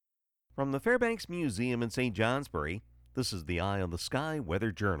From the Fairbanks Museum in St. Johnsbury, this is the Eye on the Sky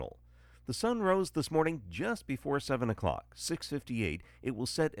Weather Journal. The sun rose this morning just before 7 o'clock, 6:58. It will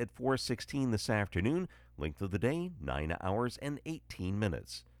set at 4:16 this afternoon. Length of the day, 9 hours and 18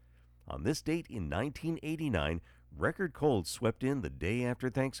 minutes. On this date in 1989, record cold swept in the day after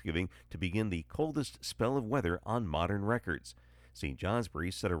Thanksgiving to begin the coldest spell of weather on modern records. St. Johnsbury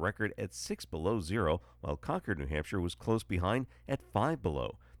set a record at 6 below zero, while Concord, New Hampshire was close behind at 5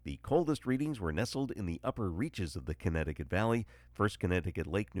 below. The coldest readings were nestled in the upper reaches of the Connecticut Valley. First Connecticut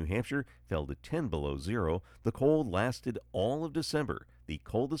Lake, New Hampshire, fell to 10 below zero. The cold lasted all of December, the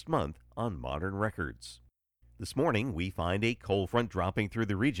coldest month on modern records. This morning, we find a cold front dropping through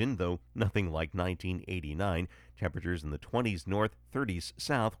the region, though nothing like 1989. Temperatures in the 20s north, 30s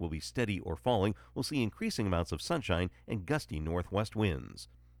south will be steady or falling. We'll see increasing amounts of sunshine and gusty northwest winds.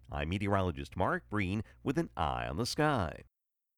 I'm meteorologist Mark Breen with an eye on the sky.